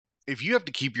if you have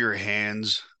to keep your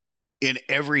hands in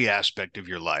every aspect of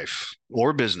your life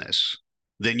or business,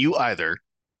 then you either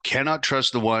cannot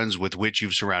trust the ones with which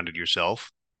you've surrounded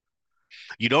yourself,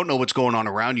 you don't know what's going on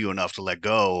around you enough to let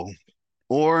go,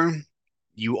 or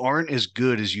you aren't as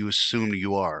good as you assume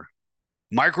you are.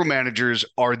 Micromanagers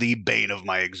are the bane of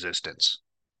my existence.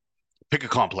 Pick a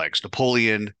complex: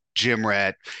 Napoleon, gym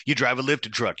rat. You drive a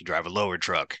lifted truck, you drive a lower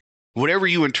truck. Whatever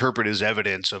you interpret as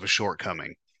evidence of a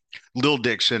shortcoming. Lil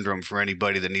Dick syndrome for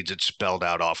anybody that needs it spelled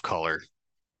out off color.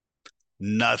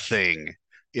 Nothing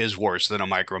is worse than a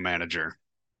micromanager.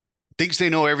 Thinks they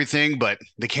know everything, but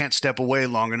they can't step away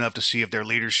long enough to see if their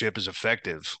leadership is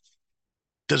effective.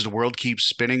 Does the world keep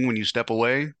spinning when you step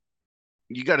away?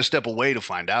 You got to step away to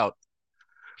find out.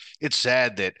 It's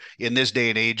sad that in this day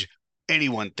and age,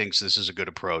 anyone thinks this is a good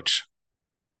approach.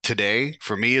 Today,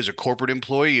 for me as a corporate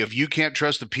employee, if you can't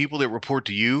trust the people that report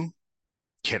to you,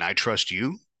 can I trust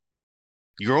you?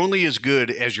 You're only as good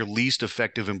as your least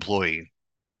effective employee.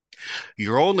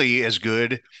 You're only as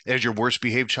good as your worst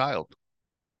behaved child.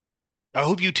 I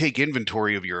hope you take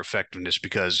inventory of your effectiveness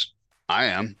because I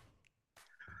am.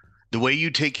 The way you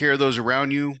take care of those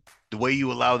around you, the way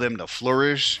you allow them to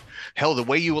flourish, hell, the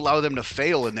way you allow them to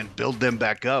fail and then build them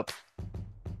back up.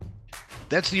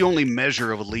 That's the only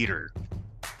measure of a leader,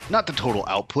 not the total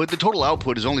output. The total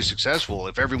output is only successful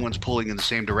if everyone's pulling in the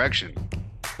same direction.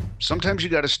 Sometimes you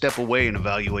got to step away and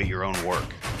evaluate your own work.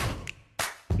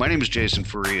 My name is Jason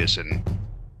Farias, and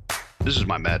this is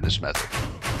my madness method.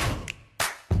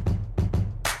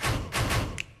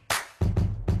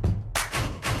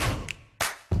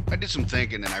 I did some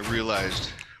thinking and I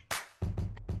realized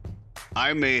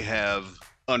I may have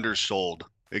undersold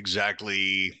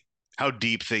exactly how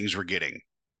deep things were getting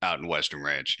out in Western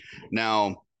Ranch.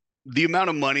 Now, the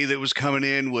amount of money that was coming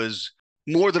in was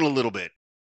more than a little bit.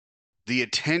 The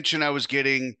attention I was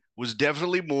getting was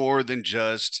definitely more than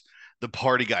just the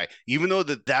party guy. Even though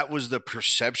that was the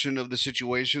perception of the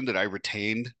situation that I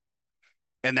retained,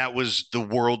 and that was the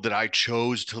world that I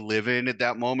chose to live in at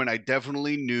that moment, I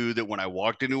definitely knew that when I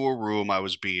walked into a room, I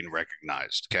was being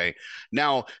recognized. Okay.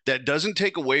 Now, that doesn't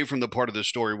take away from the part of the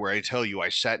story where I tell you I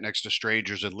sat next to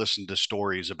strangers and listened to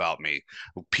stories about me,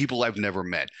 people I've never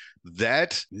met.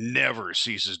 That never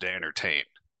ceases to entertain.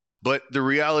 But the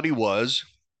reality was,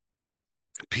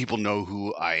 people know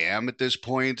who I am at this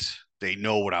point. They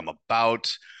know what I'm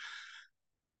about.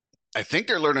 I think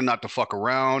they're learning not to fuck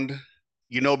around,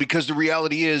 because the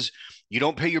reality is you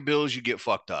don't pay your bills, you get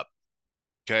fucked up.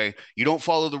 Okay. You don't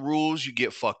follow the rules, you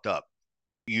get fucked up.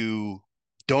 You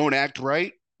don't act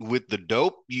right with the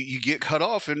dope, you get cut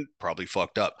off and probably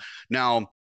fucked up. Now,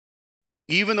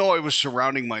 even though I was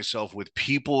surrounding myself with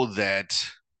people that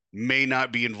may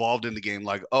not be involved in the game,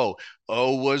 like O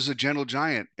was a gentle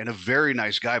giant and a very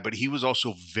nice guy, but he was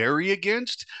also very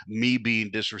against me being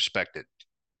disrespected.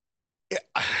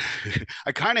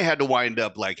 I kind of had to wind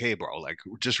up like, hey, bro, like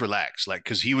just relax, like,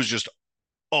 because he was just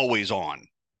always on.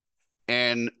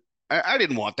 And I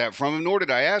didn't want that from him, nor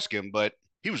did I ask him, but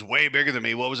he was way bigger than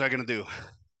me. What was I going to do?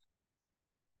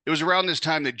 It was around this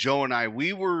time that Joe and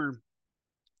we were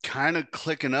kind of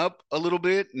clicking up a little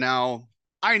bit. Now,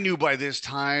 I knew by this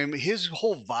time his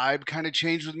whole vibe kind of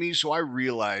changed with me. So I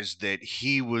realized that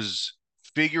he was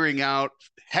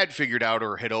had figured out,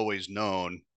 or had always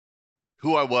known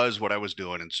who I was, what I was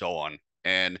doing, and so on.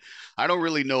 And I don't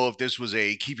really know if this was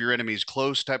a keep your enemies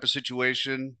close type of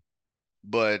situation,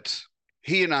 but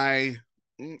he and I,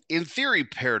 in theory,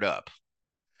 paired up.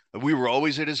 We were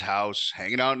always at his house,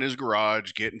 hanging out in his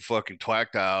garage, getting fucking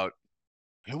twacked out.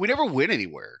 We never went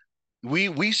anywhere.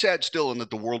 We sat still and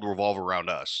let the world revolve around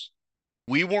us.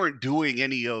 We weren't doing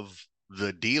any of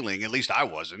the dealing. At least I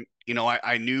wasn't.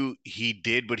 I knew he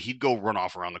did, but he'd go run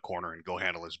off around the corner and go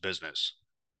handle his business.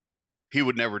 He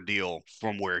would never deal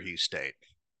from where he stayed,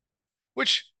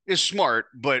 which is smart.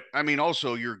 But I mean,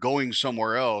 also you're going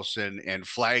somewhere else and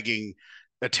flagging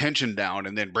attention down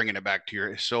and then bringing it back to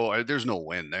your. So there's no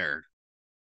win there.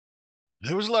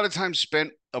 There was a lot of time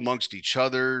spent amongst each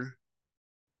other,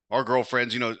 our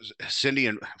girlfriends, Cindy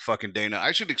and fucking Dana.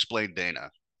 I should explain Dana.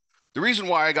 The reason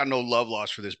why I got no love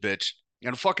lost for this bitch,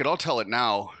 and fuck it, I'll tell it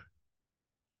now.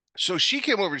 So she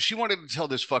came over and she wanted to tell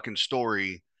this fucking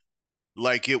story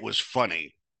like it was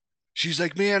funny. She's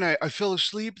like, man, I fell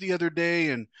asleep the other day,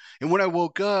 and when I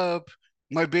woke up,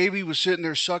 my baby was sitting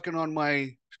there sucking on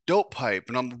my dope pipe.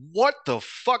 And I'm, what the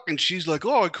fuck? And she's like,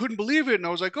 oh, I couldn't believe it. And I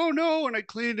was like, oh no. And I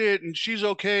cleaned it and she's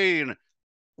okay. And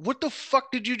what the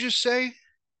fuck did you just say?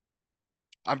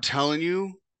 I'm telling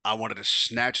you, I wanted to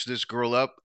snatch this girl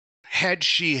up. Had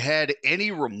she had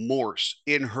any remorse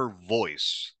in her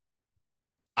voice,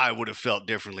 I would have felt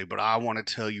differently. But I want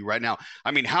to tell you right now.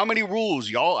 I mean, how many rules,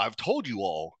 y'all? I've told you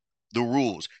all the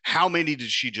rules. How many did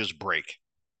she just break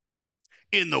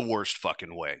in the worst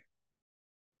fucking way?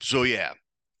 So yeah,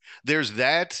 there's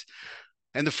that.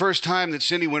 And the first time that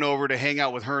Cindy went over to hang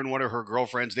out with her and one of her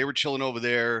girlfriends, they were chilling over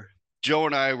there. Joe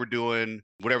and I were doing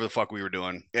whatever the fuck we were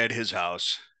doing at his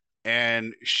house.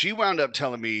 And she wound up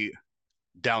telling me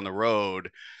down the road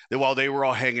that while they were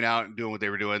all hanging out and doing what they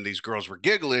were doing, these girls were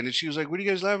giggling. And she was like, "What are you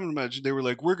guys laughing about?" They were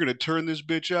like, "We're going to turn this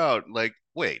bitch out." Like,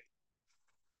 wait.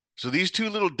 So these two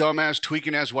little dumbass,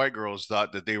 tweaking ass white girls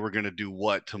thought that they were going to do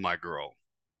what to my girl?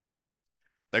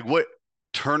 Like, what?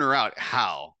 Turn her out?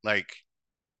 How? Like,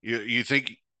 you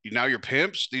think now you're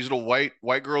pimps? These little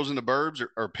white girls in the burbs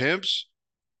are pimps,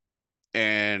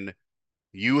 and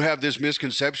you have this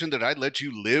misconception that I'd let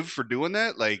you live for doing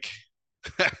that? Like,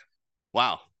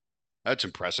 wow, that's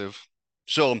impressive.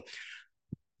 So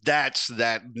that's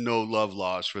that no love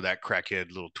loss for that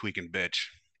crackhead little tweaking bitch.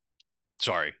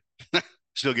 Sorry,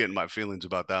 still getting my feelings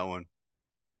about that one.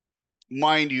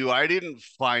 Mind you, I didn't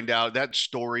find out that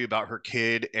story about her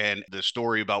kid and the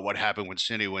story about what happened when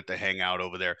Cindy went to hang out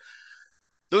over there.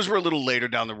 Those were a little later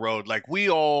down the road. Like we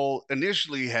all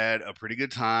initially had a pretty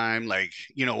good time. Like,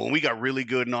 when we got really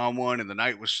good and on one and the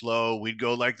night was slow, we'd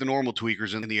go like the normal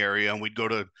tweakers in the area and we'd go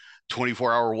to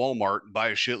 24-hour Walmart and buy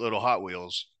a shitload of Hot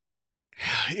Wheels.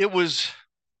 It was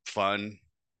fun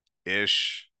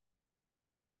ish.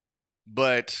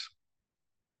 But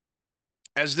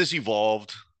as this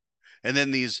evolved, and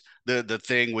then the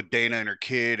thing with Dana and her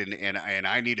kid and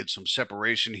I needed some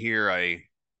separation here,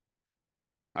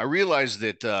 I realized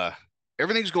that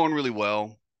everything's going really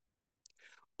well.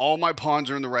 All my pawns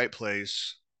are in the right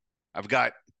place. I've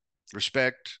got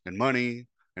respect and money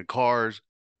and cars.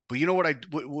 But you know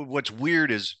what's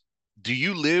weird is, do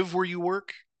you live where you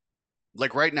work?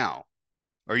 Like right now,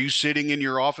 are you sitting in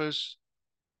your office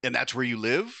and that's where you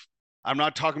live? I'm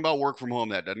not talking about work from home.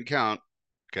 That doesn't count.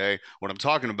 Okay. What I'm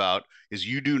talking about is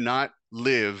you do not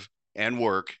live and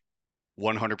work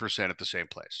 100% at the same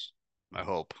place. I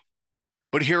hope.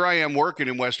 But here I am working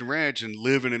in Western Ranch and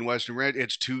living in Western Ranch.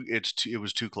 It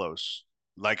was too close.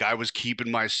 Like I was keeping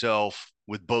myself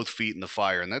with both feet in the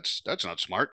fire, and that's not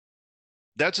smart.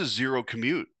 That's a zero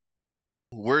commute.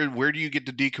 Where do you get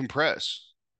to decompress?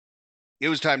 It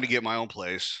was time to get my own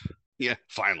place. Yeah,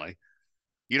 finally.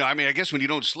 I mean, I guess when you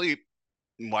don't sleep,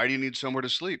 why do you need somewhere to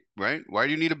sleep, right? Why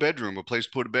do you need a bedroom, a place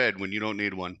to put a bed when you don't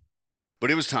need one? But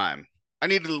it was time. I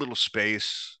needed a little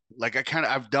space. Like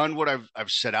I've done what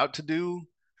I've set out to do,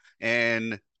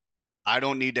 and I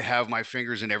don't need to have my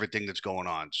fingers in everything that's going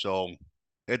on. So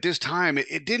at this time,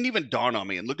 it didn't even dawn on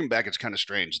me. And looking back, it's kind of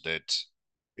strange that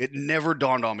it never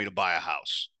dawned on me to buy a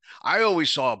house. I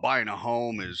always saw buying a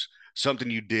home as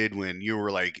something you did when you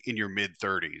were like in your mid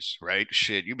 30s, right?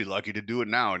 Shit, you'd be lucky to do it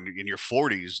now in your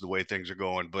 40s, the way things are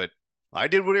going. But I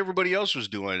did what everybody else was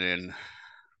doing, and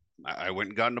I went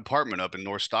and got an apartment up in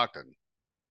North Stockton.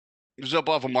 It was up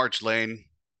off of March Lane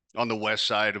on the west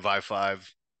side of I-5.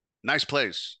 Nice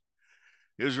place.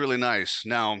 It was really nice.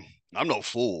 Now, I'm no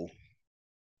fool.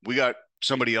 We got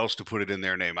somebody else to put it in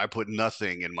their name. I put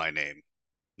nothing in my name.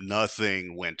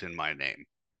 Nothing went in my name.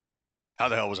 How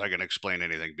the hell was I going to explain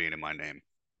anything being in my name?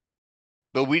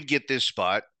 But we'd get this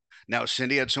spot. Now,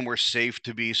 Cindy had somewhere safe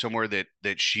to be, somewhere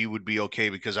that she would be okay,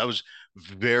 because I was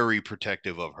very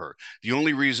protective of her. The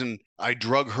only reason I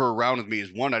drug her around with me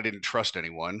is, one, I didn't trust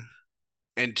anyone,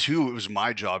 and two, it was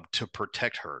my job to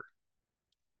protect her.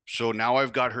 So now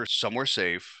I've got her somewhere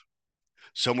safe,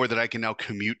 somewhere that I can now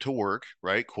commute to work,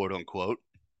 right? Quote unquote.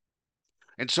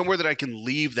 And somewhere that I can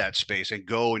leave that space and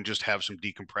go and just have some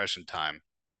decompression time.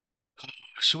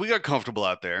 So we got comfortable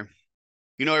out there.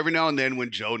 Every now and then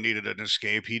when Joe needed an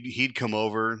escape, he'd come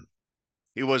over.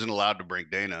 He wasn't allowed to bring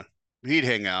Dana. He'd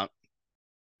hang out.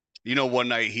 One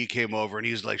night he came over and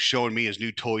he's like showing me his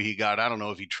new toy he got. I don't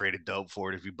know if he traded dope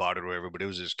for it, if he bought it or whatever, but it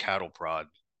was his cattle prod.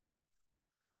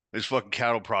 His fucking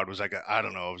cattle prod was like, I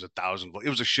don't know, it was 1,000. It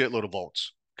was a shitload of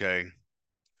volts. Okay.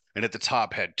 And at the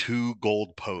top had two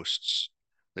gold posts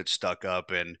that stuck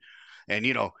up. And I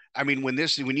mean, when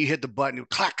you hit the button,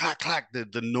 clack, clack, clack,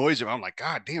 the noise, I'm like,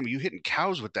 God damn, you hitting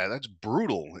cows with that? That's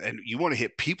brutal. And you want to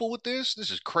hit people with this?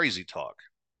 This is crazy talk.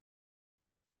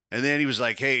 And then he was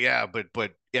like, hey, yeah, but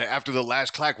yeah, after the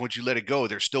last clack, once you let it go,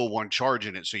 there's still one charge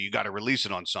in it. So you got to release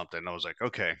it on something. And I was like,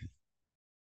 okay.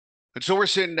 And so we're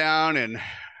sitting down and,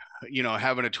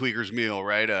 having a tweaker's meal,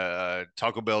 right? A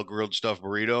Taco Bell grilled stuffed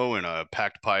burrito and a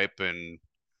packed pipe. And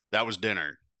that was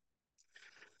dinner.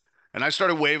 And I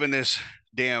started waving this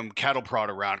damn cattle prod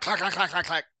around, clack, clack, clack, clack,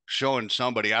 clack. showing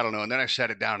somebody, I don't know. And then I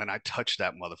sat it down and I touched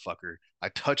that motherfucker. I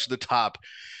touched the top.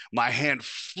 My hand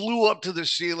flew up to the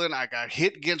ceiling. I got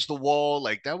hit against the wall.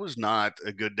 Like that was not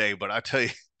a good day. But I tell you,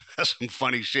 that's some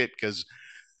funny shit because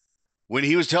when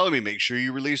he was telling me, make sure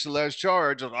you release the last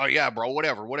charge, I was, oh yeah, bro,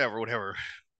 whatever, whatever, whatever.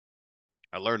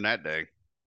 I learned that day.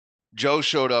 Joe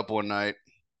showed up one night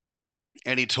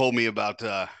and he told me about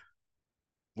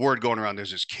word going around.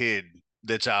 There's this kid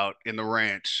that's out in the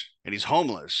ranch and he's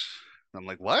homeless. I'm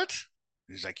like, what?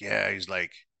 He's like, yeah, he's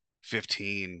like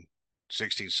 15,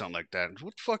 16, something like that.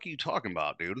 What the fuck are you talking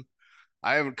about, dude?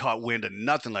 I haven't caught wind of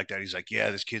nothing like that. He's like, yeah,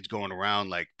 this kid's going around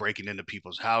like breaking into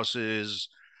people's houses,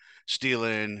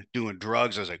 stealing, doing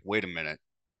drugs. I was like, wait a minute.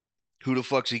 Who the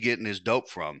fuck's he getting his dope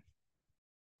from?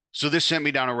 So this sent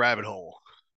me down a rabbit hole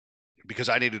because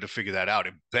I needed to figure that out.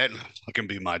 It better fucking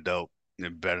be my dope.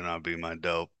 It better not be my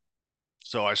dope.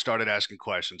 So I started asking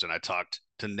questions and I talked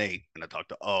to Nate and I talked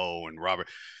to O and Robert,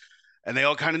 and they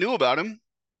all kind of knew about him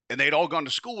and they'd all gone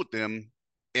to school with them.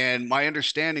 And my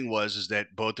understanding was is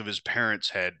that both of his parents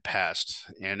had passed,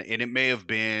 and it may have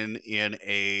been in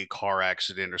a car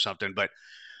accident or something. But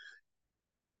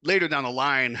later down the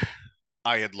line,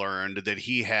 I had learned that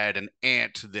he had an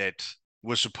aunt that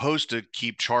was supposed to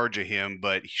keep charge of him,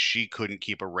 but she couldn't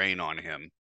keep a rein on him.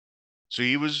 So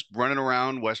he was running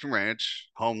around Western Ranch,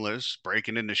 homeless,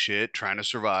 breaking into shit, trying to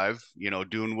survive,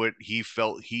 doing what he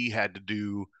felt he had to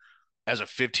do as a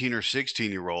 15 or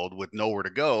 16-year-old with nowhere to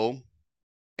go.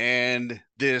 And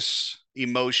this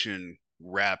emotion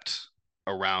wrapped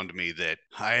around me that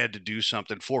I had to do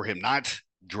something for him, not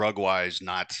drug wise,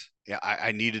 not, yeah,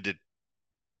 I needed to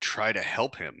try to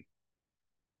help him.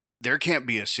 There can't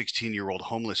be a 16-year-old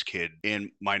homeless kid in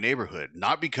my neighborhood,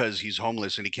 not because he's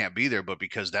homeless and he can't be there, but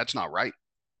because that's not right.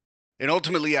 And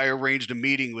ultimately, I arranged a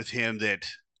meeting with him that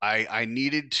I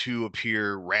needed to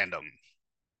appear random.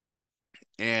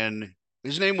 And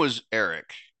his name was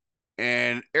Eric.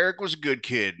 And Eric was a good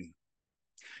kid.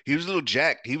 He was a little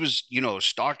jacked. He was,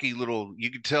 stocky little,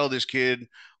 you could tell this kid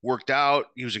worked out.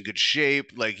 He was in good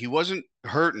shape. Like he wasn't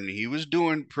hurting. He was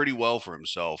doing pretty well for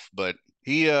himself. But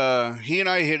he and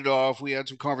I hit it off. We had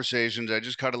some conversations. I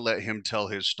just kind of let him tell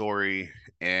his story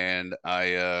and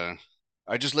I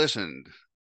just listened.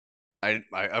 I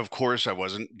of course I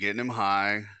wasn't getting him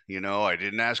high, I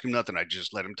didn't ask him nothing. I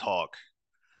just let him talk.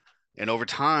 And over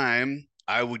time,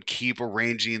 I would keep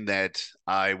arranging that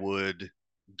I would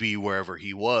be wherever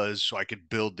he was so I could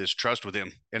build this trust with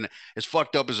him. And as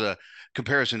fucked up as a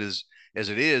comparison as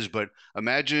it is, but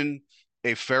imagine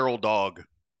a feral dog,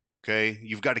 okay?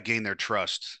 You've got to gain their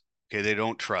trust. Okay, they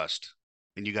don't trust.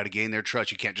 And you got to gain their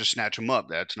trust. You can't just snatch them up.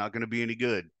 That's not going to be any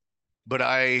good. But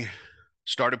I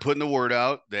started putting the word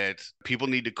out that people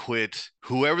need to quit.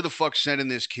 Whoever the fuck's sending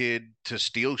this kid to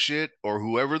steal shit or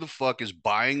whoever the fuck is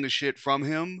buying the shit from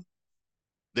him,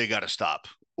 they got to stop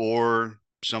or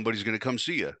somebody's going to come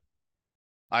see you.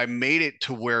 I made it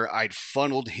to where I'd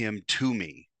funneled him to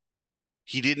me.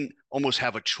 He didn't almost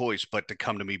have a choice but to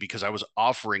come to me because I was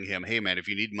offering him, hey, man, if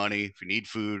you need money, if you need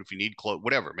food, if you need clothes,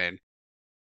 whatever, man.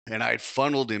 And I'd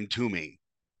funneled him to me.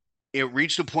 It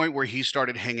reached a point where he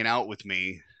started hanging out with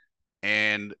me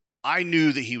and I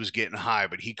knew that he was getting high,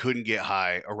 but he couldn't get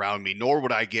high around me, nor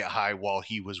would I get high while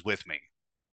he was with me.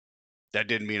 That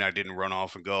didn't mean I didn't run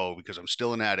off and go because I'm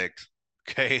still an addict.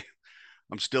 Okay.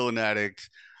 I'm still an addict.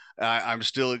 I'm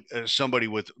still somebody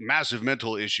with massive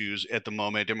mental issues at the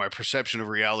moment, and my perception of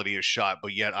reality is shot,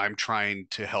 but yet I'm trying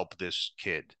to help this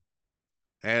kid.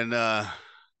 And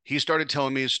he started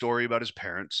telling me his story about his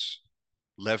parents,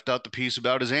 left out the piece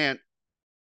about his aunt,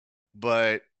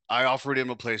 but I offered him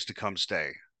a place to come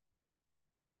stay.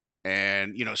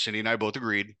 And, Cindy and I both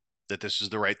agreed that this is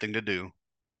the right thing to do.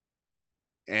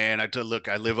 And I told, look,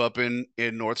 I live up in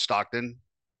North Stockton.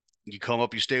 You come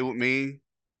up, you stay with me.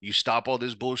 You stop all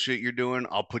this bullshit you're doing.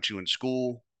 I'll put you in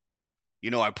school.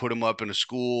 I put him up in a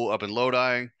school up in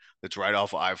Lodi that's right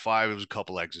off of I-5. It was a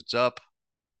couple exits up.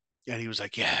 And he was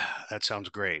like, yeah, that sounds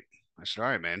great. I said, all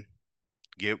right, man.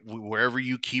 Get wherever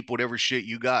you keep whatever shit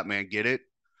you got, man. Get it,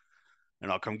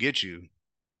 and I'll come get you.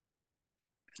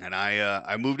 And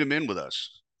I moved him in with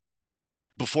us.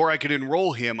 Before I could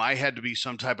enroll him, I had to be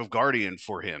some type of guardian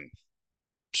for him.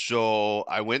 So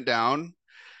I went down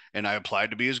and I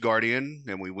applied to be his guardian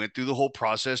and we went through the whole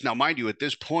process. Now, mind you, at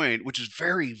this point, which is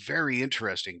very, very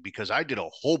interesting because I did a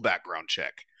whole background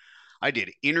check. I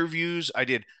did interviews, I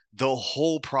did the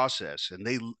whole process, and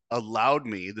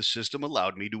the system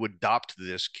allowed me to adopt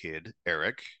this kid,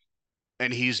 Eric,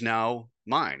 and he's now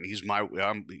mine.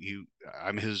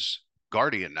 I'm his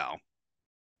guardian now.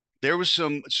 There was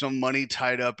some money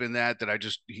tied up in that I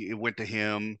just it went to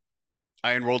him.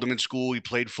 I enrolled him in school. He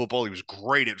played football. He was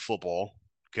great at football.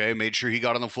 Okay. Made sure he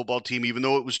got on the football team, even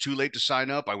though it was too late to sign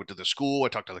up. I went to the school. I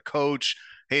talked to the coach.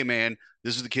 Hey, man,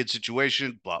 this is the kid's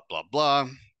situation, blah, blah, blah.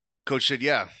 Coach said,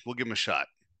 yeah, we'll give him a shot.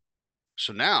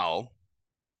 So now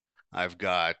I've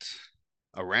got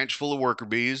a ranch full of worker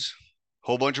bees,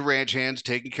 whole bunch of ranch hands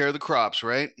taking care of the crops,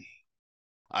 right?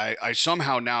 I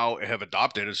somehow now have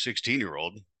adopted a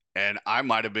 16-year-old, and I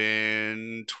might have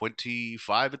been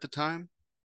 25 at the time,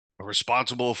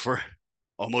 responsible for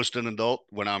almost an adult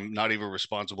when I'm not even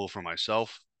responsible for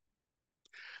myself.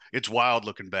 It's wild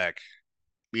looking back.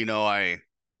 I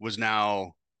was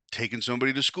now taking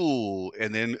somebody to school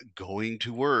and then going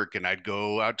to work, and I'd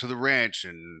go out to the ranch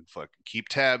and fucking keep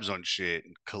tabs on shit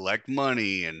and collect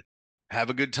money and have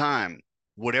a good time,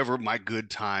 whatever my good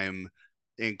time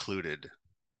included.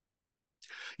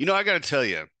 I got to tell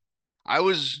you, I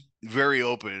was very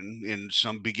open in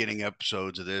some beginning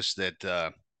episodes of this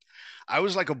that I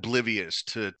was like oblivious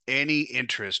to any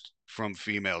interest from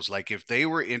females. Like if they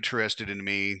were interested in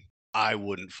me, I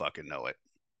wouldn't fucking know it.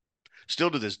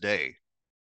 Still to this day,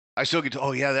 I still get to,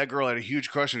 oh yeah, that girl had a huge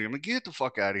crush on you. I'm like, get the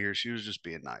fuck out of here. She was just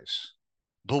being nice.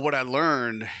 But what I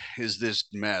learned is this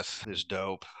meth, this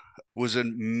dope, was a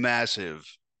massive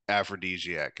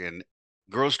aphrodisiac. And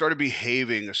girls started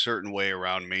behaving a certain way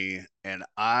around me. And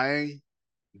I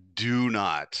do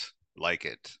not like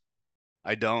it.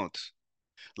 I don't.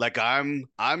 Like I'm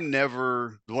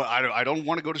never I don't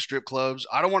want to go to strip clubs.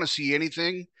 I don't want to see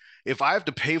anything. If I have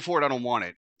to pay for it, I don't want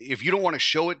it. If you don't want to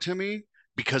show it to me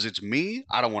because it's me,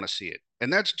 I don't want to see it.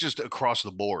 And that's just across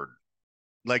the board.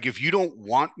 Like if you don't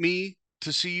want me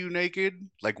to see you naked,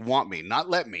 like want me, not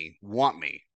let me, want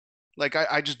me. Like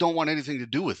I just don't want anything to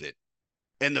do with it.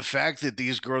 And the fact that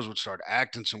these girls would start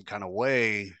acting some kind of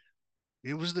way,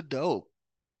 it was the dope.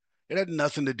 It had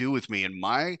nothing to do with me and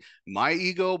my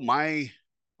ego, my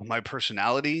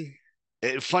personality.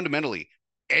 Fundamentally,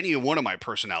 any one of my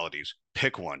personalities,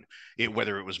 pick one.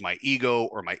 Whether it was my ego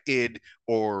or my id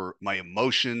or my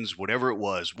emotions, whatever it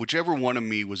was, whichever one of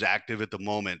me was active at the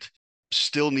moment,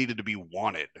 still needed to be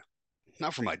wanted.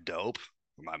 Not for my dope,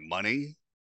 for my money.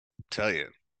 Tell you,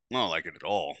 I don't like it at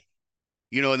all.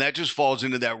 And that just falls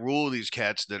into that rule of these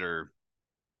cats that are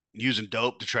using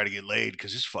dope to try to get laid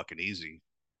because it's fucking easy.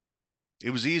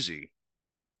 It was easy.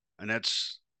 And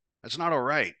that's not all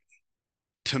right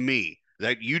to me.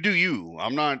 That you do you.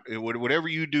 I'm not whatever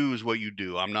you do is what you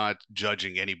do. I'm not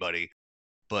judging anybody.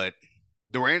 But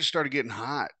the ranch started getting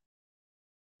hot.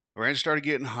 The ranch started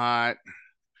getting hot,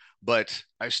 but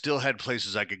I still had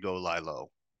places I could go lie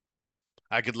low.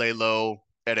 I could lay low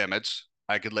at Emmett's.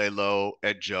 I could lay low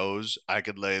at Joe's. I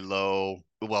could lay low,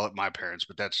 well, at my parents,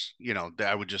 but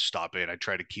I would just stop in. I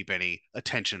try to keep any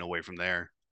attention away from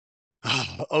there.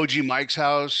 OG Mike's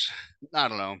house. I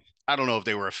don't know. I don't know if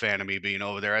they were a fan of me being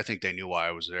over there. I think they knew why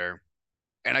I was there.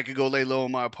 And I could go lay low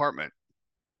in my apartment.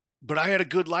 But I had a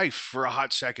good life for a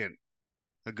hot second,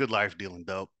 a good life dealing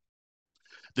dope.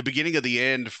 The beginning of the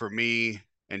end for me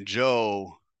and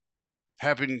Joe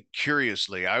happened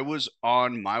curiously. I was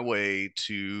on my way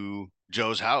to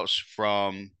Joe's house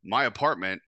from my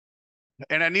apartment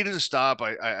and I needed to stop.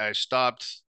 I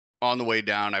stopped on the way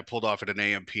down. I pulled off at an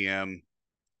AM PM,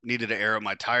 needed to air up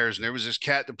my tires, and there was this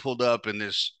cat that pulled up in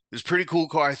this pretty cool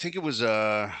car. I think it was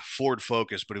a Ford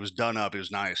Focus, but it was done up. It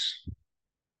was nice.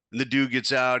 And the dude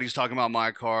gets out. He's talking about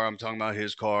my car. I'm talking about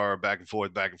his car. Back and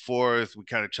forth, back and forth. We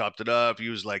kind of chopped it up. He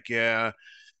was like, "Yeah,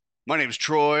 my name's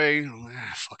Troy."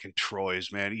 Fucking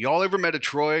Troy's, man. Y'all ever met a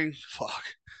Troy? Fuck.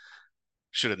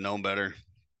 Should have known better.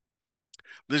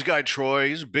 This guy Troy,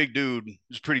 he's a big dude.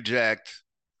 He's pretty jacked.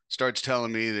 Starts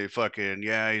telling me that fucking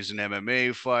yeah, he's an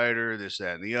MMA fighter, this,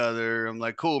 that, and the other. I'm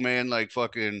like, cool, man. Like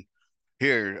fucking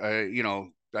here,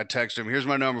 I text him. Here's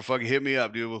my number. Fucking hit me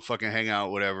up, dude. We'll fucking hang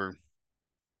out, whatever.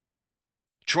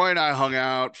 Troy and I hung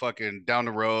out fucking down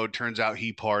the road. Turns out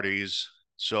he parties.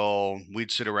 So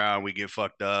we'd sit around, we get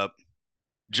fucked up.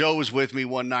 Joe was with me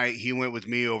one night. He went with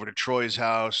me over to Troy's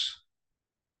house.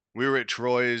 We were at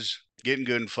Troy's getting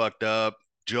good and fucked up.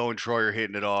 Joe and Troy are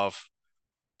hitting it off.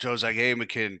 Joe's like, hey,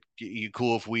 McKin, you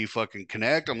cool if we fucking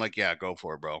connect? I'm like, yeah, go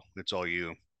for it, bro. It's all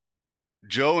you.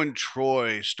 Joe and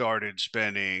Troy started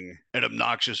spending an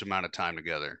obnoxious amount of time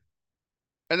together.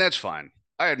 And that's fine.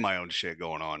 I had my own shit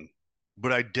going on.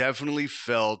 But I definitely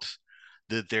felt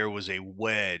that there was a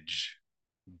wedge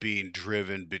being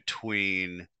driven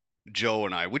between Joe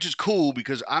and I, which is cool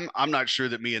because I'm not sure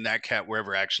that me and that cat were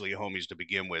ever actually homies to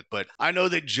begin with, but I know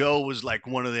that Joe was like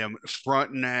one of them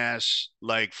frontin' ass,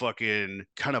 like fucking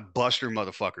kind of buster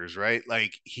motherfuckers, right?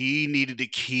 Like he needed to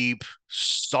keep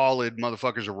solid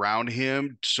motherfuckers around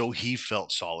him so he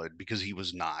felt solid because he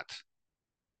was not.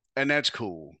 and that's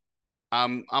cool.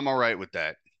 I'm all right with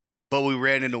that. But we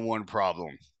ran into one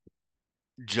problem.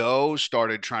 Joe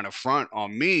started trying to front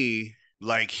on me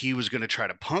like he was gonna try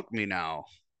to punk me now.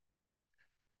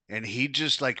 And he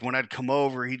just like when I'd come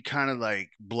over, he'd kind of like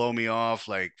blow me off,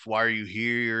 like, why are you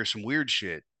here? Some weird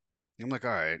shit. I'm like,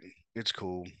 all right, it's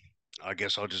cool. I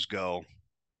guess I'll just go.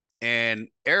 And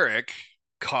Eric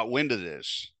caught wind of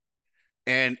this.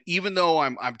 And even though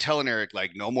I'm telling Eric,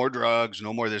 like, no more drugs,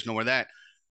 no more this, no more that,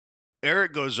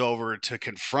 Eric goes over to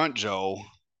confront Joe.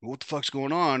 What the fuck's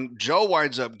going on? Joe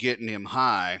winds up getting him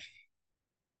high.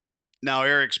 Now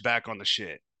Eric's back on the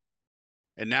shit.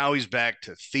 And now he's back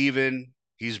to thieving.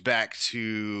 He's back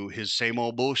to his same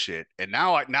old bullshit. And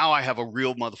now I have a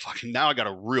real motherfucking now I got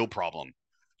a real problem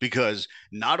because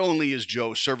not only is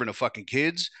Joe serving to fucking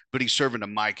kids, but he's serving to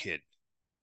my kid.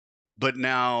 But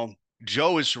now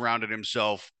Joe has surrounded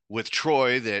himself with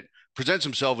Troy that presents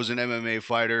himself as an MMA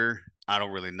fighter. I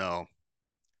don't really know.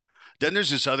 Then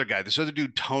there's this other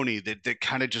dude, Tony, that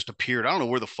kind of just appeared. I don't know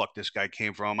where the fuck this guy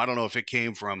came from. I don't know if it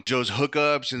came from Joe's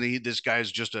hookups and this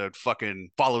guy's just a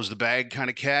fucking follows the bag kind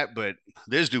of cat, but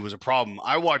this dude was a problem.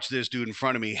 I watched this dude in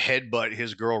front of me headbutt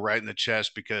his girl right in the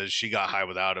chest because she got high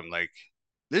without him. Like,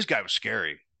 this guy was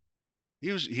scary.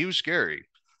 He was scary.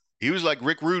 He was like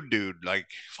Rick Rude dude. Like,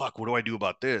 fuck, what do I do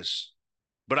about this?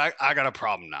 But I got a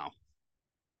problem now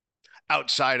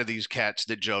outside of these cats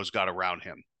that Joe's got around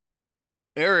him.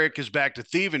 Eric is back to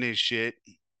thieving his shit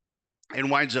and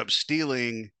winds up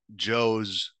stealing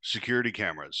Joe's security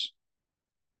cameras.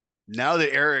 Now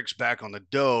that Eric's back on the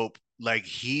dope, like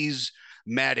he's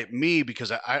mad at me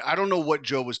because I don't know what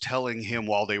Joe was telling him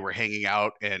while they were hanging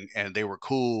out and they were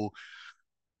cool.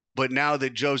 But now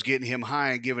that Joe's getting him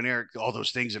high and giving Eric all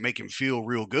those things that make him feel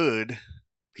real good,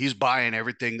 he's buying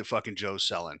everything that fucking Joe's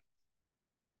selling.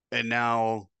 And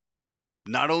now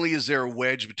not only is there a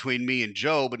wedge between me and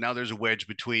Joe, but now there's a wedge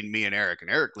between me and Eric. And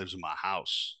Eric lives in my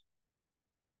house.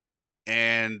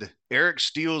 And Eric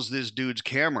steals this dude's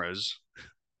cameras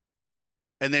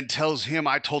and then tells him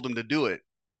I told him to do it.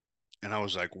 And I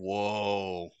was like,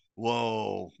 whoa,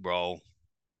 whoa, bro.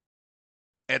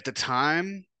 At the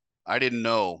time, I didn't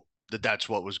know that that's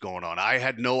what was going on. I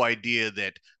had no idea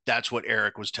that that's what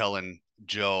Eric was telling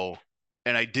Joe.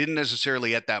 And I didn't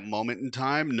necessarily at that moment in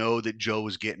time know that Joe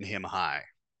was getting him high.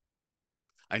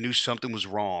 I knew something was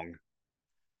wrong,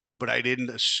 but I didn't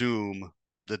assume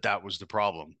that that was the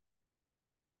problem.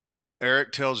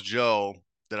 Eric tells Joe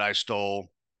that I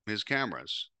stole his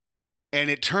cameras. And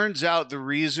it turns out the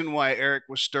reason why Eric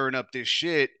was stirring up this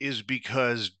shit is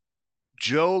because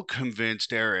Joe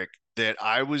convinced Eric that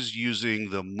I was using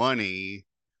the money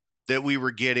that we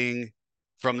were getting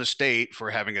from the state for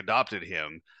having adopted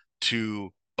him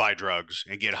to buy drugs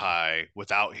and get high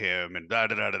without him and da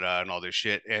da da da da and all this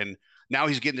shit. And now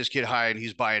he's getting this kid high and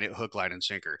he's buying it hook, line, and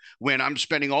sinker. When I'm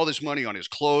spending all this money on his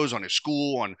clothes, on his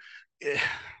school, on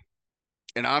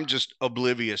and I'm just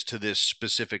oblivious to this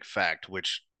specific fact,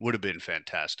 which would have been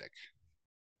fantastic.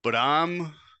 But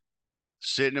I'm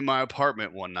sitting in my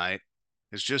apartment one night.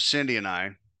 It's just Cindy and I,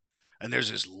 and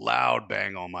there's this loud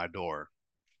bang on my door.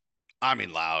 I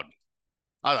mean, loud.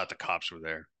 I thought the cops were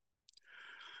there.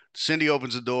 Cindy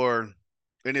opens the door,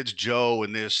 and it's Joe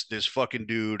and this fucking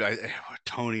dude,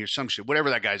 Tony or some shit, whatever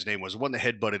that guy's name was, the one that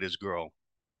headbutted his girl.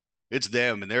 It's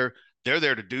them, and they're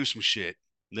there to do some shit.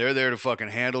 They're there to fucking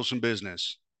handle some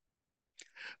business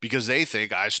because they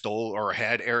think I stole or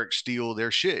had Eric steal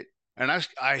their shit. And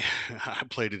I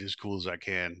played it as cool as I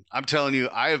can. I'm telling you,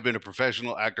 I have been a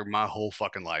professional actor my whole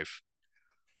fucking life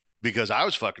because I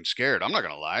was fucking scared. I'm not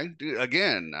gonna lie. Dude,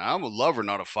 again, I'm a lover,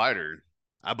 not a fighter.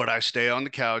 But I stay on the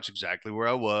couch exactly where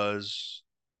I was.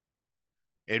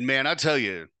 And man, I tell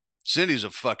you, Cindy's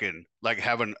a fucking like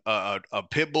having a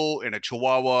pit bull and a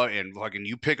chihuahua and fucking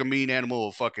you pick a mean animal,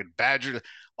 a fucking badger,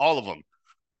 all of them.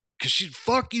 Cause she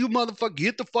fuck you, motherfucker,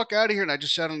 get the fuck out of here. And I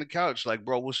just sat on the couch like,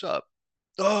 bro, what's up?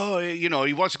 Oh,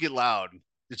 he wants to get loud.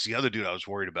 It's the other dude I was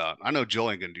worried about. I know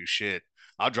Joe ain't gonna do shit.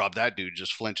 I'll drop that dude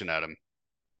just flinching at him.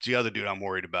 It's the other dude I'm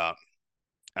worried about.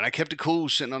 And I kept it cool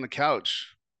sitting on the couch.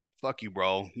 Fuck you,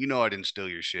 bro. You know I didn't steal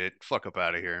your shit. Fuck up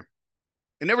out of here.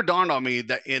 It never dawned on me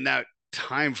that in that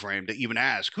time frame to even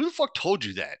ask, who the fuck told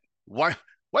you that? Why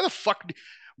the fuck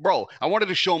bro, I wanted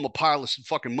to show him a pile of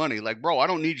fucking money. Like, bro, I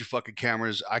don't need your fucking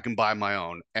cameras. I can buy my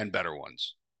own and better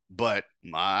ones. But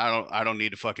I don't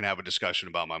need to fucking have a discussion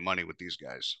about my money with these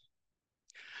guys.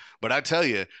 But I tell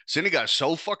you, Cindy got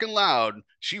so fucking loud,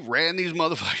 she ran these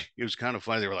motherfuckers. It was kind of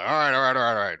funny. They were like, all right, all right, all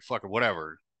right, all right, fucking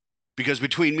whatever. Because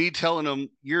between me telling them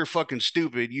you're fucking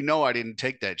stupid, I didn't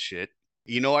take that shit.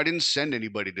 I didn't send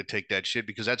anybody to take that shit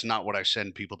because that's not what I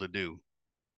send people to do.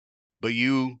 But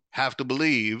you have to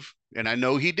believe, and I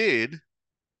know he did,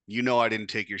 you know I didn't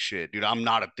take your shit. Dude, I'm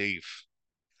not a thief.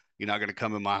 You're not going to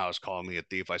come in my house calling me a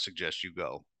thief. I suggest you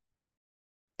go.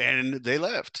 And they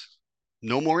left.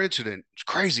 No more incident. It's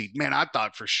crazy. Man, I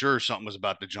thought for sure something was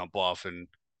about to jump off. And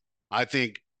I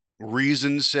think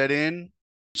reason set in.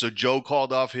 So Joe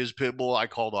called off his pit bull. I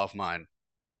called off mine.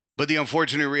 But the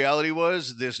unfortunate reality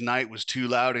was this night was too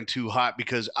loud and too hot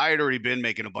because I had already been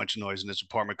making a bunch of noise in this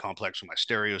apartment complex with my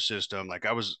stereo system. Like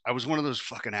I was one of those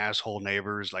fucking asshole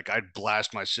neighbors. Like I'd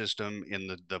blast my system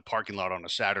in the parking lot on a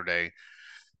Saturday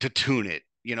to tune it.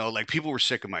 You know, like people were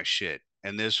sick of my shit.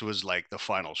 And this was like the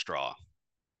final straw.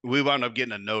 We wound up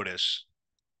getting a notice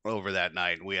over that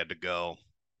night and we had to go.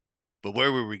 But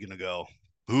where were we going to go?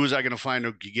 Who was I going to find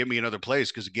to give me another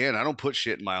place? Because again, I don't put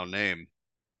shit in my own name.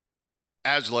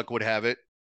 As luck would have it,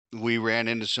 we ran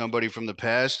into somebody from the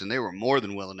past and they were more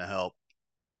than willing to help.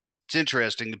 It's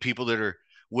interesting, the people that are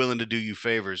willing to do you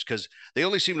favors, because they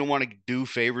only seem to want to do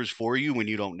favors for you when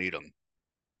you don't need them.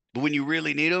 But when you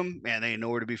really need them, man, they ain't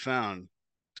nowhere to be found.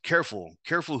 Careful,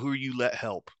 careful who you let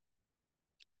help.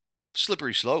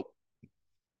 Slippery slope.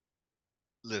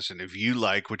 Listen, if you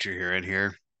like what you're hearing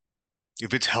here,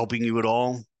 if it's helping you at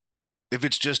all, if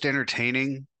it's just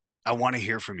entertaining, I want to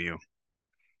hear from you.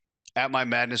 At My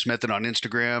Madness Method on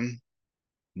Instagram,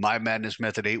 My Madness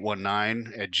Method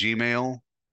 819 at Gmail.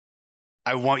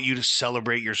 I want you to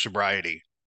celebrate your sobriety.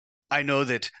 I know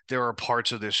that there are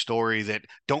parts of this story that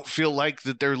don't feel like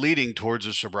that they're leading towards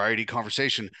a sobriety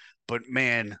conversation, but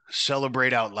man,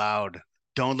 celebrate out loud.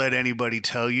 Don't let anybody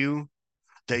tell you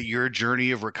that your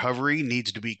journey of recovery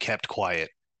needs to be kept quiet.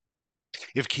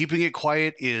 If keeping it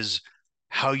quiet is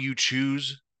how you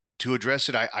choose to address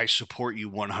it, I support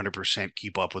you 100%.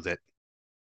 Keep up with it.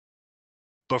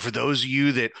 But for those of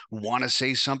you that want to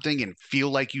say something and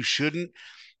feel like you shouldn't,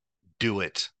 do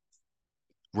it.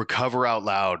 Recover out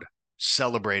loud.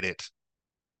 Celebrate it.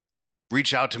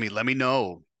 Reach out to me. Let me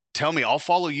know. Tell me. I'll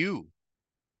follow you.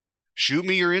 Shoot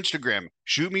me your Instagram.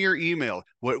 Shoot me your email.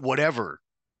 Whatever.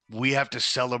 We have to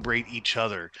celebrate each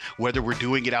other, whether we're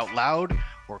doing it out loud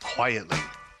or quietly.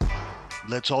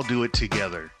 Let's all do it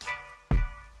together.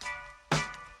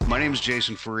 My name is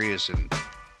Jason Farias, and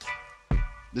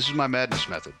this is My Madness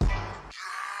Method. Pull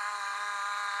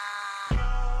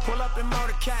up in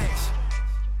motorcades.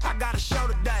 I got a show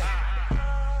today.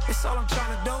 It's all I'm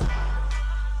trying to do.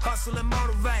 Hustle and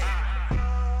motivate.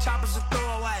 Choppers a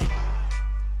throwaway.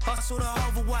 Hustle the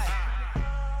overweight.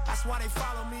 That's why they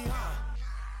follow me, huh?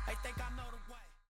 They think I know the